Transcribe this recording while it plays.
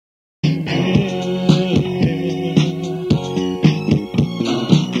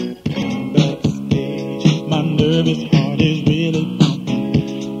Backstage, my nervous heart is really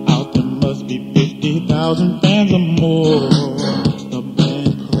pumping. Out there must be 50,000 fans or more. The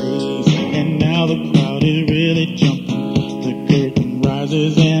band plays, and now the crowd is really jumping. The curtain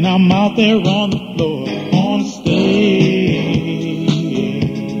rises, and I'm out there on the floor, on stage.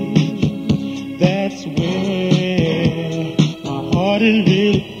 That's where my heart is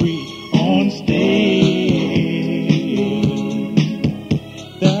really free, on stage.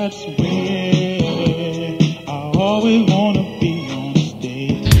 That's where I always wanna be, on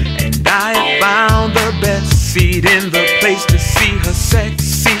stage. And I found the best seat in the place to see her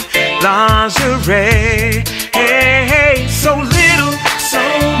sexy lingerie. Hey, hey, so little, so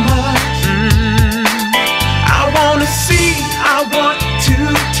much. I wanna see, I want to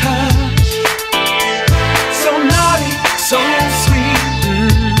touch. So naughty, so sweet.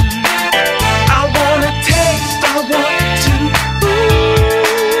 I wanna taste, I want to.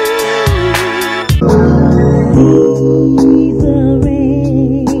 Sees the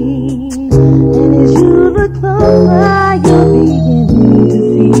rain, and as you look closer, you're beginning to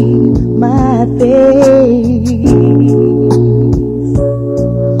see my face.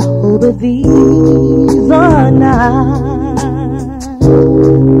 Oh, but these are not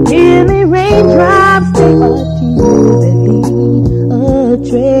merely raindrops, they are tears that leave a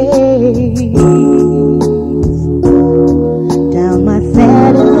trace down my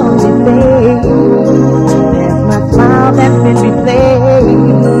sad and lonely face. There's my smile that's been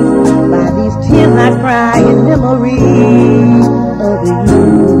replaced by these tears I cry in memory of you.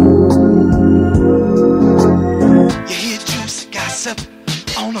 You hear juicy gossip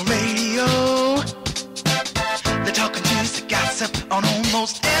on the radio. They're talking juicy gossip on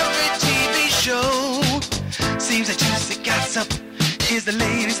almost every TV show. Seems that juicy gossip is the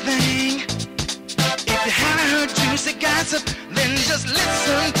latest thing. If you haven't heard juicy gossip, then just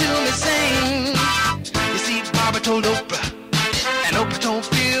listen to me sing. You see, Barbara told Oprah, and Oprah told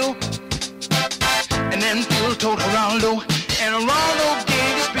Phil, and then Phil told Geraldo, and Geraldo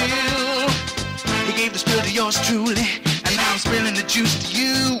gave the spill. He gave the spill to yours truly, and now I'm spilling the juice to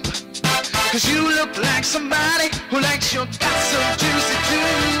you. Cause you look like somebody who likes your gossip juicy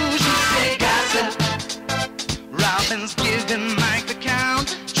too. Juicy gossip. Robin's giving Mike the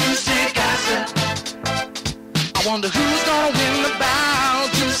count. Juicy gossip. I wonder who's gonna win the bout.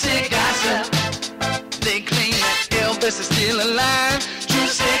 Juicy gossip. They claim that Elvis is still alive.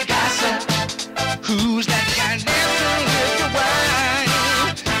 Juicy gossip. Who's that guy dancing with your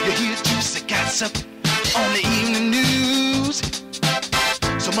wife? You hear juicy gossip on the evening news.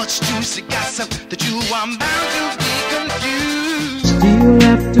 So much juicy gossip that you are bound to be confused. Still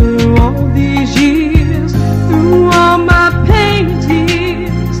after all these years, through all my pain and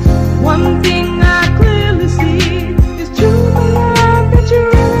tears, one thing I clearly see is true love, that you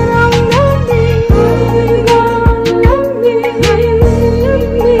really don't love me. You don't love me.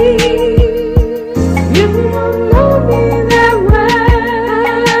 You don't know me that well.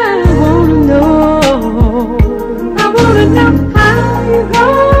 I wanna know. I wanna know how you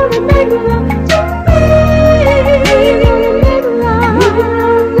gonna make love to me. You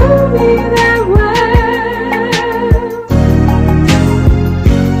don't know me that well.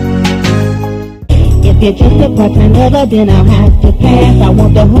 If you're just a part-time lover, then I'll have to pass. I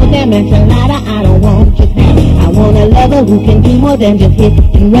want the whole damn enchilada, I don't want just half. I want a lover who can do more than just hit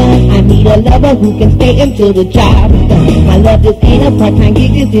and run. I need a lover who can stay until the job is done. My love, this ain't a part-time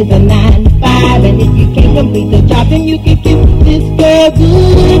gig, this is a 9 to 5. And if you can't complete the job, then you can kiss this girl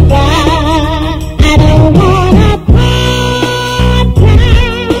goodbye. I don't want a part-time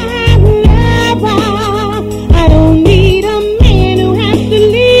lover. I don't need a man who has to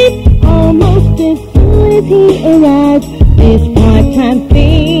leave almost as soon as he arrives. This part-time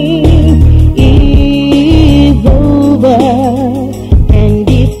thing is over. And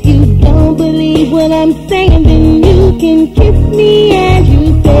if you don't believe what I'm saying, then you can kiss me as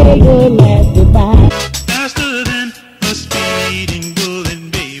you say your last goodbye. Faster than a speeding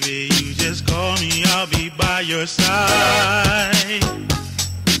bullet, baby. You just call me, I'll be by your side.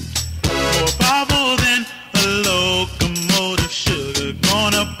 More powerful than a locomotive, sugar.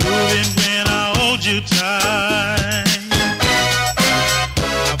 Gonna prove it when I hold you tight.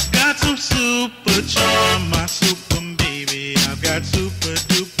 I've got some super charm, my super baby. I've got super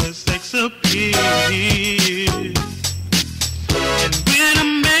duper sex appeal. And when I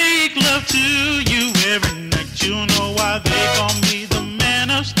make love to you every night, you know why they call me the man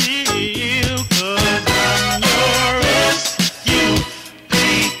of steel. Cause I'm your S-U-P-E-R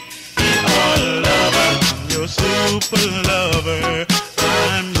lover. I'm your super lover.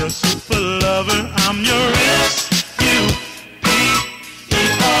 I'm your super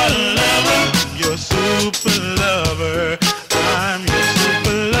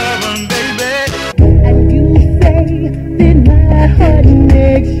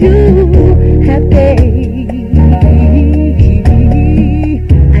day.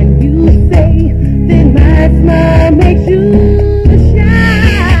 And you say that my smile makes you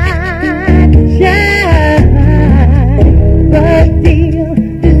shine, shine. But still,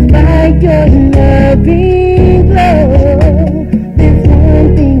 despite your loving glow, there's one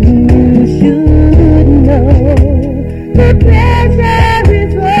thing you should know. The pleasure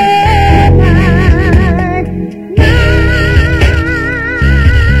is all mine,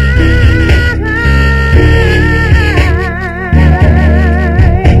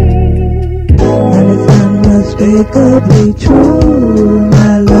 And it's unmistakably true,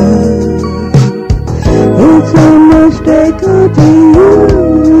 my love. It's unmistakably you,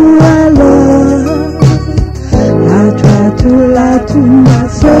 I love. I try to lie to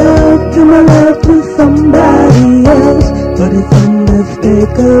myself, give my love to somebody else, but it's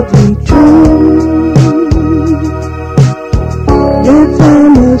unmistakably true. It's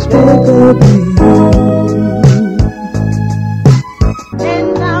unmistakably you.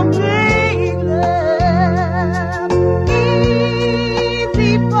 and I'll make love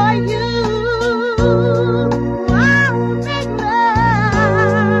easy for you. I'll make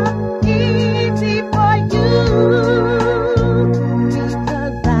love easy for you,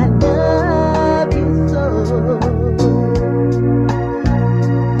 because I love you so,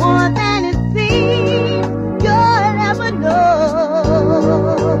 more than it seems you'll ever know.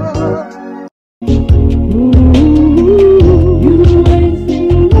 You ain't seen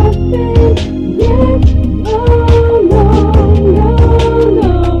nothing yet, no, no, no,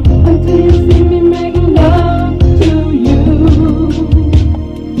 no, until you see me make love to you.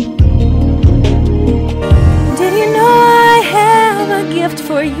 Did you know I have a gift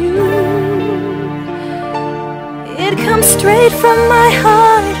for you? It comes straight from my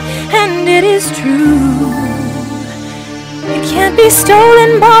heart, and it is true. It can't be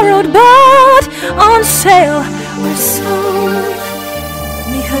stolen, borrowed, bought, on sale, or sold,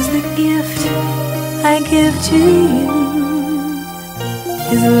 because the gift I give to you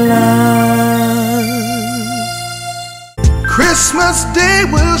is love. Christmas Day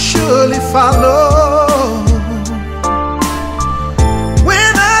will surely follow.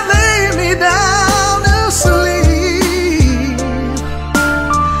 When I lay me down to sleep,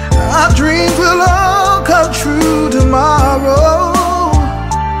 our dreams will all come true tomorrow,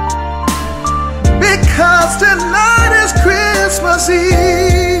 because tonight is Christmas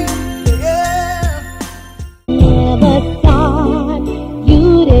Eve. Yeah. Never thought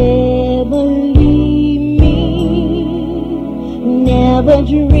you'd ever leave me. Never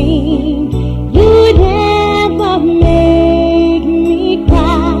dreamed you'd ever make me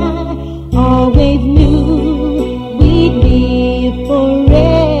cry. Always knew we'd live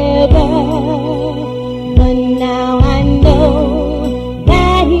forever, but now I know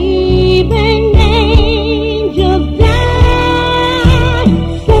that even angels die.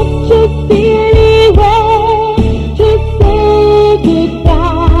 Such a silly way to say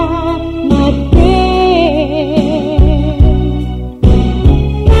goodbye, my friend.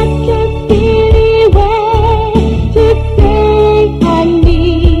 Such a silly way to say I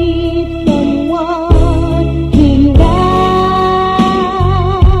need someone to love.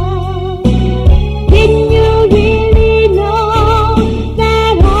 Didn't you really know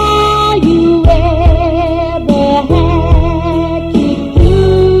that all you ever had to do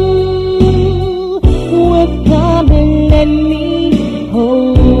was come and let me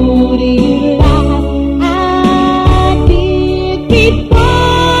hold you like I did before?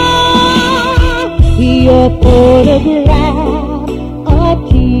 Your photograph, a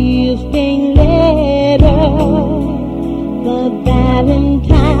tear-stained letter, the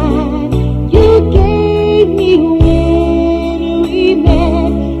Valentine you gave me when we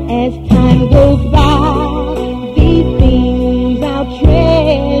met. As time goes by, these things I'll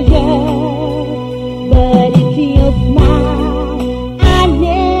treasure, but it's your smile I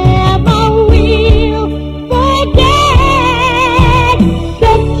never will forget.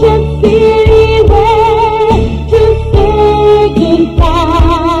 Such a silly way to say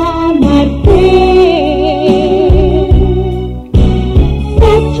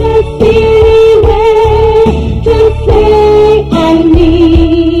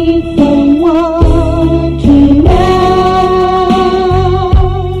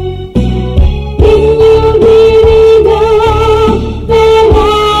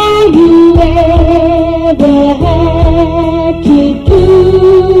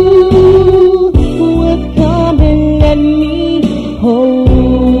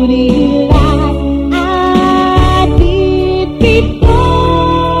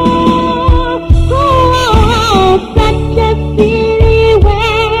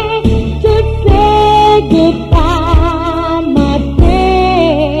it